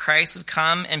foresaw that Christ would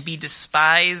come and be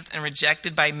despised and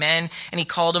rejected by men, and he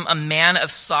called him a man of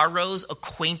sorrows,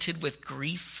 acquainted with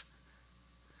grief.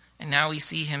 And now we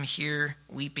see him here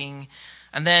weeping.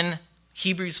 And then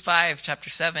Hebrews 5, chapter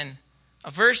 7,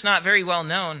 a verse not very well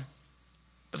known,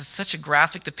 but it's such a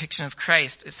graphic depiction of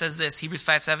Christ. It says this, Hebrews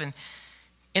 5:7,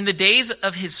 in the days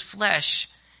of his flesh,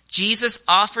 Jesus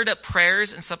offered up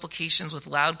prayers and supplications with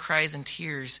loud cries and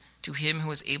tears to him who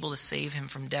was able to save him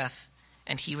from death,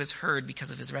 and he was heard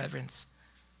because of his reverence.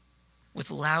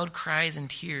 With loud cries and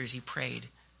tears he prayed.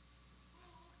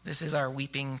 This is our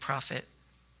weeping prophet.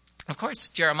 Of course,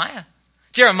 Jeremiah.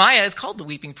 Jeremiah is called the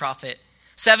weeping prophet.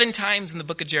 7 times in the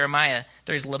book of Jeremiah,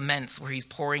 there's laments where he's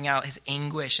pouring out his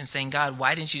anguish and saying, God,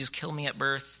 why didn't you just kill me at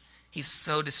birth? He's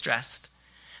so distressed.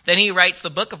 Then he writes the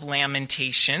book of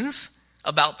Lamentations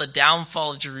about the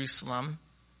downfall of Jerusalem.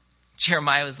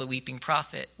 Jeremiah was the weeping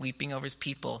prophet, weeping over his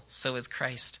people. So is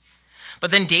Christ.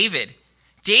 But then David,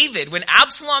 when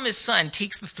Absalom, his son,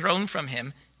 takes the throne from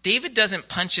him, David doesn't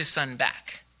punch his son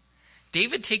back.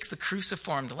 David takes the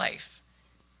cruciformed life,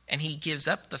 and he gives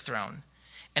up the throne.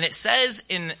 And it says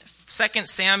in 2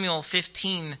 Samuel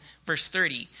 15, verse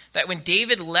 30, that when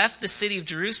David left the city of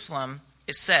Jerusalem,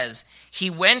 it says, he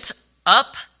went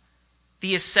up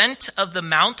the ascent of the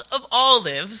Mount of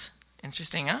Olives.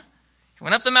 Interesting, huh? He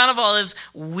went up the Mount of Olives,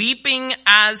 weeping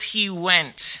as he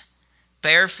went,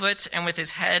 barefoot and with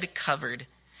his head covered.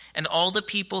 And all the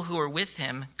people who were with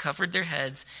him covered their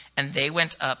heads, and they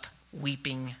went up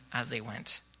weeping as they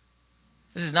went.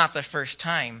 This is not the first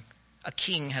time a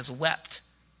king has wept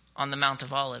on the Mount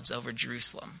of Olives over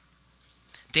Jerusalem.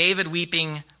 David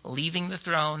weeping, leaving the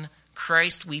throne.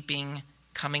 Christ weeping,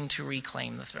 coming to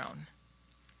reclaim the throne.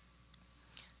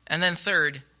 And then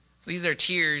third, these are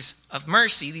tears of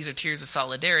mercy. These are tears of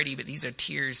solidarity, but these are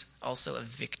tears also of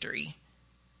victory.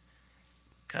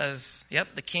 Because,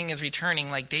 the king is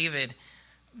returning like David,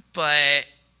 but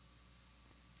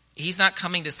he's not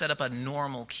coming to set up a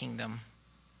normal kingdom.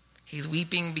 He's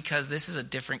weeping because this is a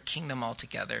different kingdom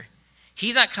altogether.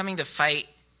 He's not coming to fight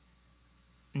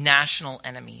national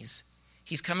enemies.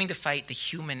 He's coming to fight the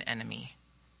human enemy,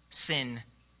 sin,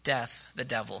 death, the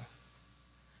devil.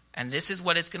 And this is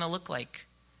what it's going to look like.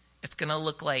 It's going to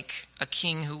look like a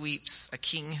king who weeps, a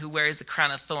king who wears the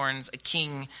crown of thorns, a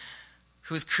king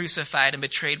who is crucified and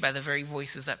betrayed by the very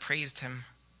voices that praised him.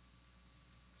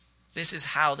 This is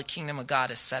how the kingdom of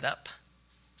God is set up.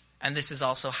 And this is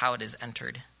also how it is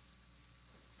entered.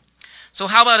 So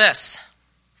how about us?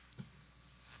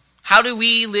 How do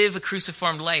we live a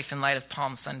cruciformed life in light of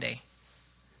Palm Sunday?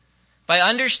 By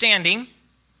understanding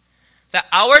that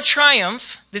our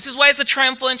triumph, this is why it's a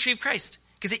triumphal entry of Christ,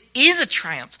 because it is a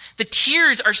triumph. The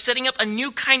tears are setting up a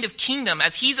new kind of kingdom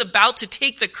as he's about to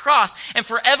take the cross and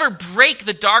forever break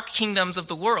the dark kingdoms of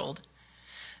the world.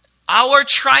 Our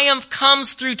triumph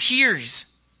comes through tears.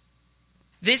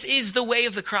 This is the way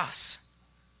of the cross.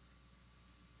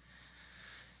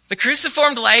 The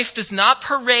cruciformed life does not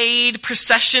parade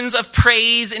processions of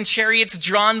praise in chariots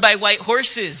drawn by white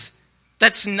horses.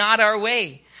 That's not our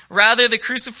way. Rather, the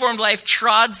cruciformed life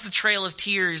trods the trail of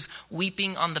tears,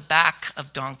 weeping on the back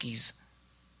of donkeys.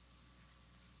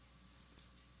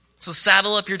 So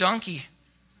saddle up your donkey.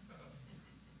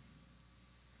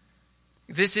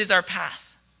 This is our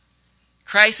path.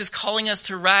 Christ is calling us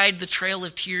to ride the trail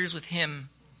of tears with him.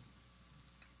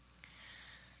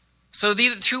 So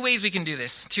these are 2 ways we can do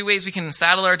this. 2 ways we can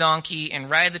saddle our donkey and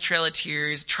ride the trail of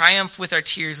tears, triumph with our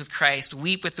tears with Christ,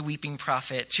 weep with the weeping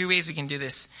prophet. 2 ways we can do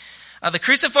this. The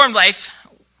cruciformed life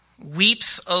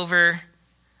weeps over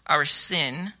our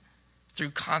sin through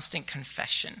constant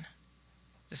confession.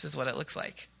 This is what it looks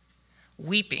like.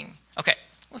 Weeping. Okay,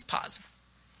 let's pause.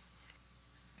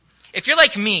 If you're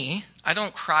like me, I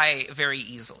don't cry very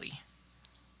easily.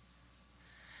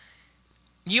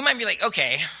 You might be like,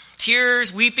 okay,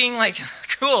 tears, weeping, like,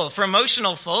 cool. For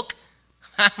emotional folk,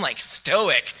 I'm like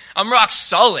stoic. I'm rock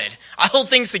solid. I hold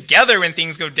things together when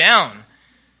things go down.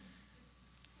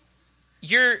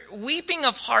 Your weeping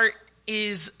of heart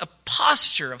is a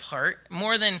posture of heart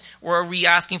more than are we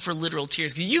asking for literal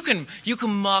tears. You can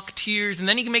mock tears and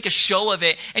then you can make a show of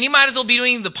it, and you might as well be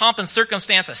doing the pomp and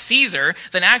circumstance of Caesar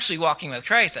than actually walking with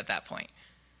Christ at that point.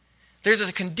 There's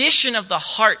a condition of the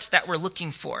heart that we're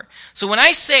looking for. So when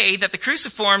I say that the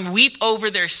cruciformed weep over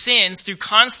their sins through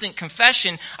constant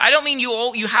confession, I don't mean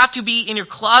you have to be in your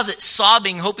closet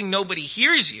sobbing, hoping nobody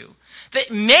hears you. That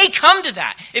may come to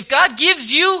that. If God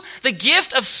gives you the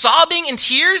gift of sobbing and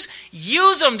tears,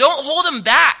 use them. Don't hold them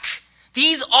back.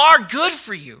 These are good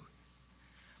for you.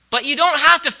 But you don't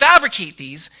have to fabricate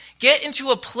these. Get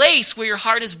into a place where your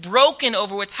heart is broken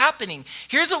over what's happening.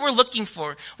 Here's what we're looking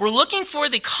for. We're looking for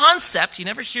the concept, you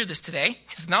never hear this today,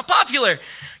 it's not popular.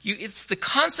 It's the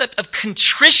concept of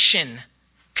contrition.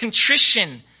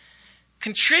 Contrition.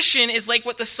 Contrition is like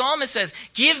what the psalmist says.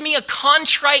 Give me a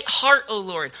contrite heart, O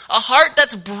Lord. A heart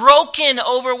that's broken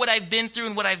over what I've been through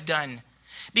and what I've done.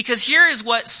 Because here is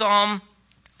what Psalm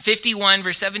 51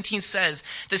 verse 17 says.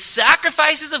 The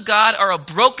sacrifices of God are a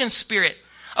broken spirit,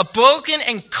 a broken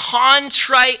and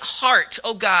contrite heart,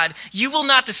 O God, you will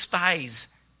not despise.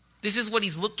 This is what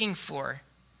he's looking for.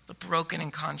 The broken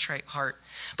and contrite heart.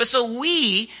 But so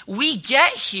we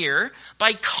get here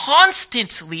by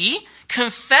constantly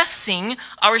confessing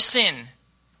our sin.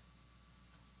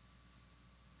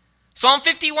 Psalm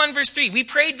 51 verse 3. We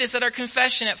prayed this at our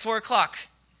confession at 4 o'clock.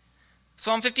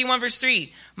 Psalm 51 verse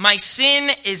 3. My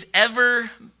sin is ever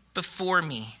before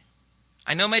me.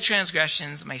 I know my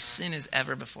transgressions. My sin is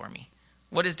ever before me.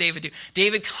 What does David do?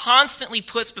 David constantly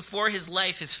puts before his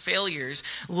life his failures,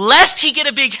 lest he get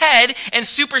a big head and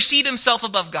supersede himself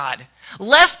above God.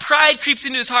 Lest pride creeps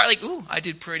into his heart like, ooh, I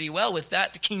did pretty well with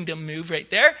that kingdom move right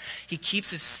there. He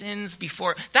keeps his sins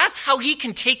before. That's how he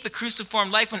can take the cruciform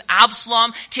life when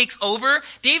Absalom takes over.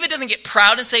 David doesn't get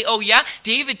proud and say, oh yeah.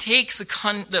 David takes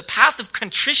the path of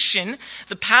contrition,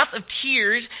 the path of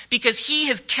tears, because he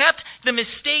has kept the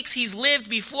mistakes he's lived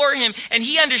before him. And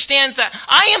he understands that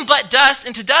I am but dust,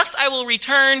 and to dust I will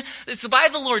return. It's by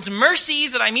the Lord's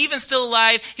mercies that I'm even still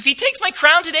alive. If he takes my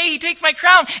crown today, he takes my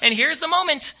crown. And here's the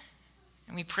moment.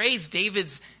 And we praise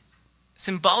David's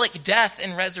symbolic death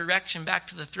and resurrection back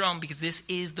to the throne because this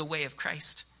is the way of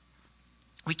Christ.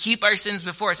 We keep our sins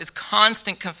before us. It's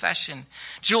constant confession.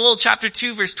 Joel chapter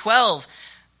 2 verse 12.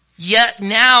 Yet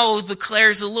now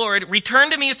declares the Lord,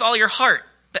 return to me with all your heart.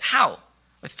 But how?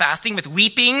 With fasting, with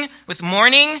weeping, with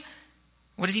mourning?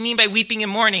 What does he mean by weeping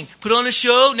and mourning? Put on a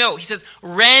show? No, he says,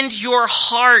 rend your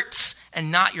hearts and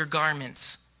not your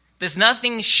garments. There's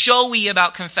nothing showy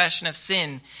about confession of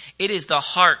sin. It is the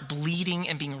heart bleeding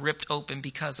and being ripped open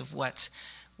because of what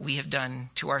we have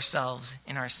done to ourselves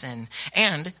in our sin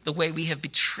and the way we have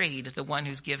betrayed the one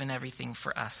who's given everything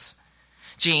for us.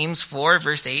 James 4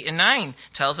 verse 8 and 9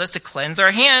 tells us to cleanse our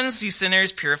hands, you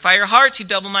sinners, purify your hearts, you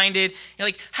double-minded. You're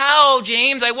like, how,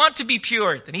 James? I want to be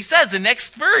pure. Then he says, the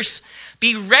next verse,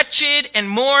 be wretched and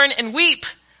mourn and weep.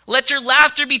 Let your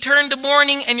laughter be turned to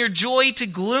mourning and your joy to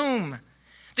gloom.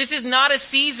 This is not a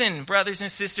season, brothers and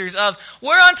sisters, of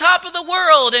we're on top of the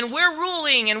world and we're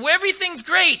ruling and everything's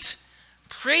great.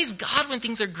 Praise God when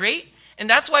things are great. And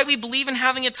that's why we believe in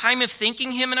having a time of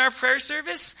thanking him in our prayer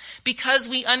service, because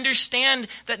we understand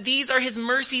that these are his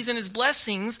mercies and his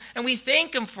blessings, and we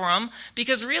thank him for them,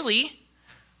 because really,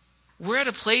 we're at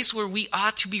a place where we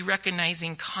ought to be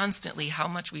recognizing constantly how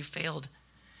much we've failed.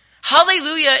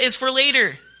 Hallelujah is for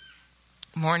later.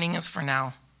 Mourning is for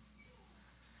now.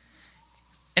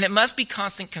 And it must be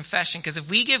constant confession, because if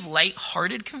we give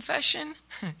light-hearted confession,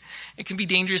 it can be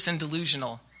dangerous and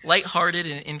delusional. Light-hearted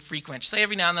and infrequent. Say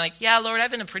every now and then, like, yeah, Lord,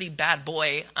 I've been a pretty bad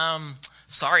boy.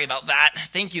 Sorry about that.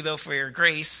 Thank you, though, for your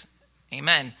grace.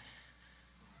 Amen.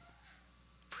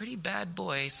 Pretty bad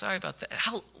boy. Sorry about that.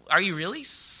 How are you really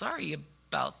sorry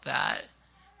about that?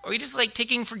 Or are you just like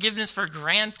taking forgiveness for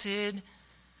granted?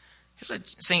 Here's what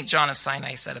St. John of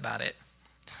Sinai said about it.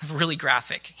 Really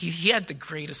graphic. He had the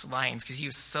greatest lines because he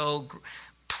was so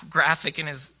graphic in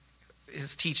his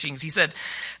teachings. He said,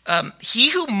 he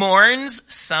who mourns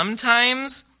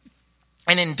sometimes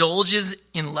and indulges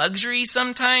in luxury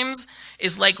sometimes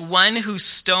is like one who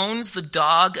stones the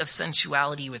dog of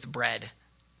sensuality with bread.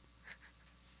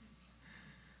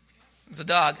 There's a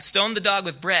dog. Stone the dog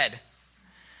with bread.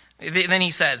 Then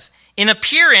he says, in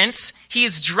appearance, he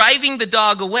is driving the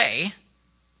dog away.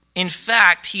 In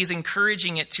fact, he is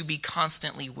encouraging it to be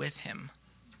constantly with him.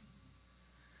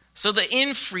 So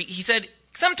he said,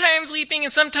 sometimes weeping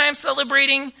and sometimes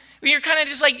celebrating. When you're kind of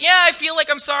just like, yeah, I feel like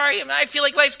I'm sorry. I feel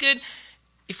like life's good.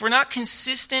 If we're not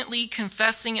consistently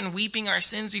confessing and weeping our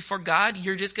sins before God,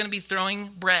 you're just going to be throwing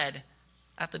bread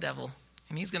at the devil.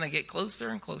 And he's going to get closer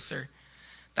and closer.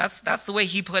 That's the way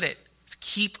he put it.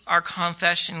 Keep our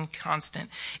confession constant.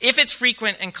 If it's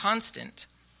frequent and constant,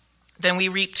 then we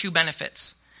reap two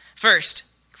benefits. First,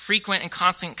 frequent and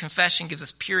constant confession gives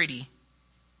us purity.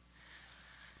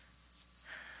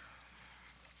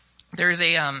 There's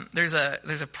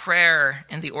a prayer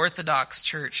in the Orthodox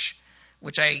Church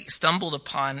which I stumbled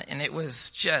upon, and it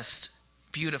was just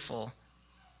beautiful.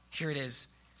 Here it is.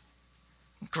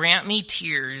 Grant me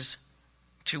tears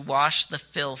to wash the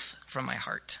filth from my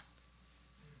heart.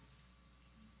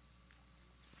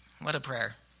 What a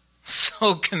prayer.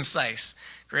 So concise.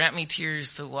 Grant me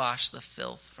tears to wash the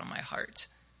filth from my heart.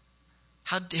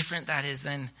 How different that is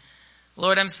than,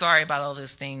 Lord, I'm sorry about all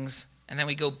those things. And then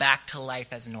we go back to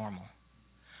life as normal.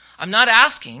 I'm not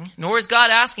asking, nor is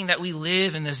God asking, that we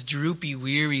live in this droopy,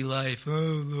 weary life.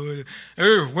 Oh, Lord,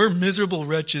 we're miserable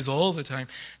wretches all the time.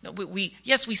 No,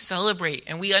 yes, we celebrate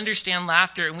and we understand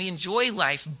laughter and we enjoy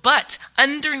life. But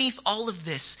underneath all of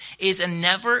this is a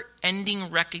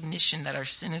never-ending recognition that our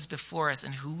sin is before us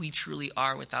and who we truly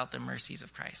are without the mercies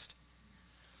of Christ.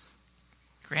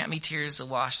 Grant me tears to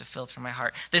wash the filth from my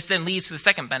heart. This then leads to the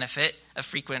second benefit of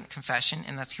frequent confession,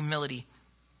 and that's humility.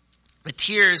 The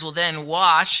tears will then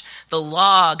wash the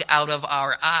log out of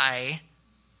our eye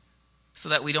so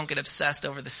that we don't get obsessed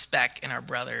over the speck in our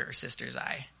brother or sister's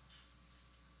eye.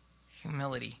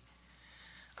 Humility.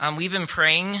 We've been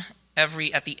praying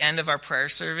at the end of our prayer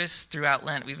service throughout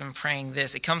Lent. We've been praying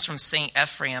this. It comes from Saint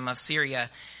Ephraim of Syria,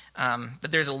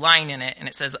 but there's a line in it, and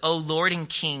it says, "O Lord and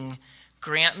King,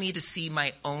 grant me to see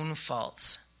my own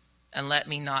faults, and let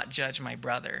me not judge my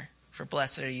brother. For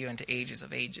blessed are you unto ages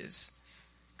of ages."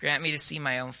 Grant me to see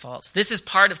my own faults. This is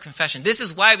part of confession. This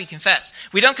is why we confess.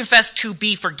 We don't confess to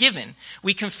be forgiven.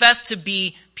 We confess to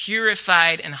be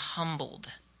purified and humbled.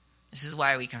 This is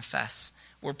why we confess.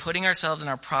 We're putting ourselves in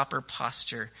our proper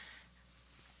posture.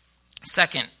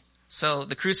 Second, so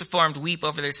the cruciformed weep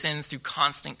over their sins through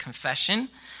constant confession.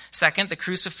 Second, the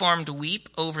cruciformed weep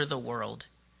over the world.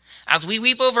 As we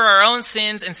weep over our own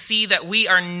sins and see that we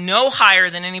are no higher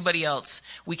than anybody else,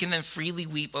 we can then freely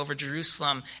weep over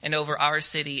Jerusalem and over our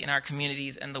city and our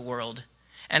communities and the world.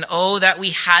 And oh, that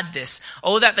we had this.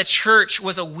 Oh, that the church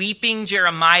was a weeping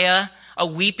Jeremiah, a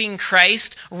weeping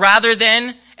Christ, rather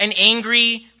than an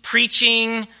angry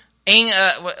preaching,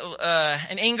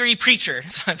 an angry preacher.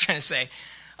 That's what I'm trying to say.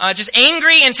 Just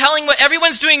angry and telling what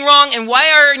everyone's doing wrong and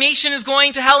why our nation is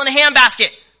going to hell in a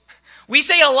handbasket. We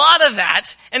say a lot of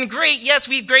that, and great, yes,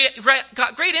 we've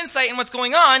got great insight in what's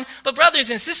going on, but brothers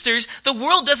and sisters, the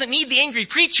world doesn't need the angry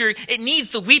preacher, it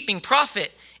needs the weeping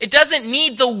prophet. It doesn't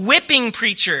need the whipping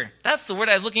preacher. That's the word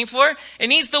I was looking for. It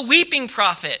needs the weeping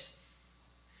prophet.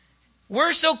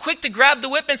 We're so quick to grab the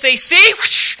whip and say, see,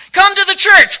 whoosh, come to the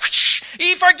church, whoosh,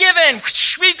 be forgiven,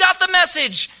 whoosh, we've got the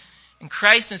message. And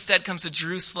Christ instead comes to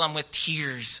Jerusalem with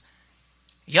tears.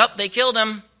 Yup, they killed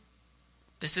him.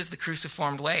 This is the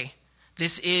cruciformed way.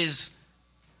 This is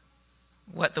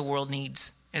what the world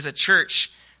needs, is a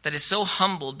church that is so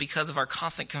humbled because of our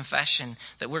constant confession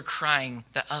that we're crying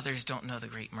that others don't know the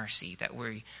great mercy that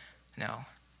we know.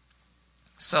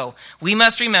 So we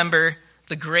must remember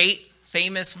the great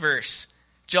famous verse,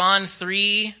 John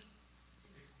 3.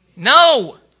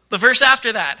 No, the verse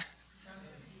after that.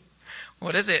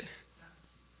 What is it?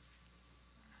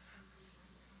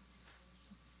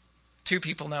 2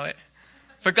 people know it.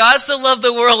 For God so loved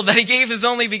the world that he gave his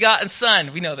only begotten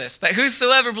Son. We know this. That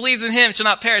whosoever believes in him shall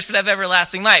not perish but have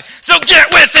everlasting life. So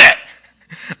get with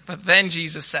it! But then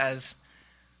Jesus says,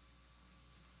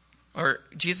 I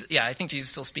think Jesus is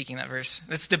still speaking that verse.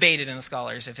 It's debated in the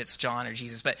scholars if it's John or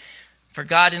Jesus. But for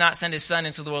God did not send his Son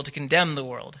into the world to condemn the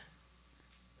world,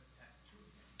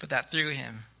 but that through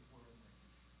him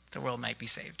the world might be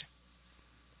saved.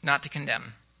 Not to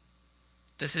condemn.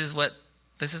 This is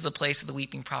the place of the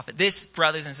weeping prophet. This,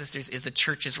 brothers and sisters, is the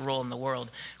church's role in the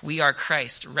world. We are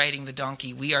Christ riding the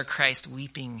donkey. We are Christ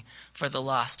weeping for the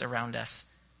lost around us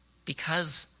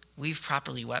because we've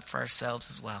properly wept for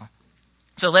ourselves as well.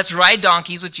 So let's ride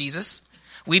donkeys with Jesus,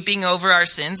 weeping over our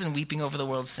sins and weeping over the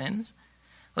world's sins.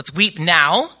 Let's weep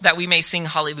now that we may sing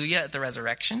hallelujah at the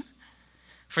resurrection.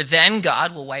 For then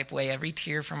God will wipe away every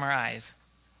tear from our eyes.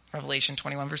 Revelation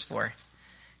 21 verse 4.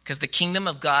 Because the kingdom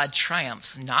of God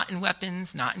triumphs not in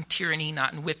weapons, not in tyranny,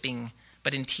 not in whipping,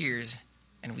 but in tears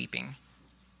and weeping.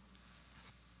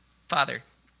 Father,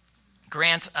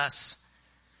 grant us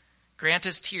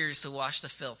tears to wash the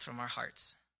filth from our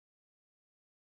hearts.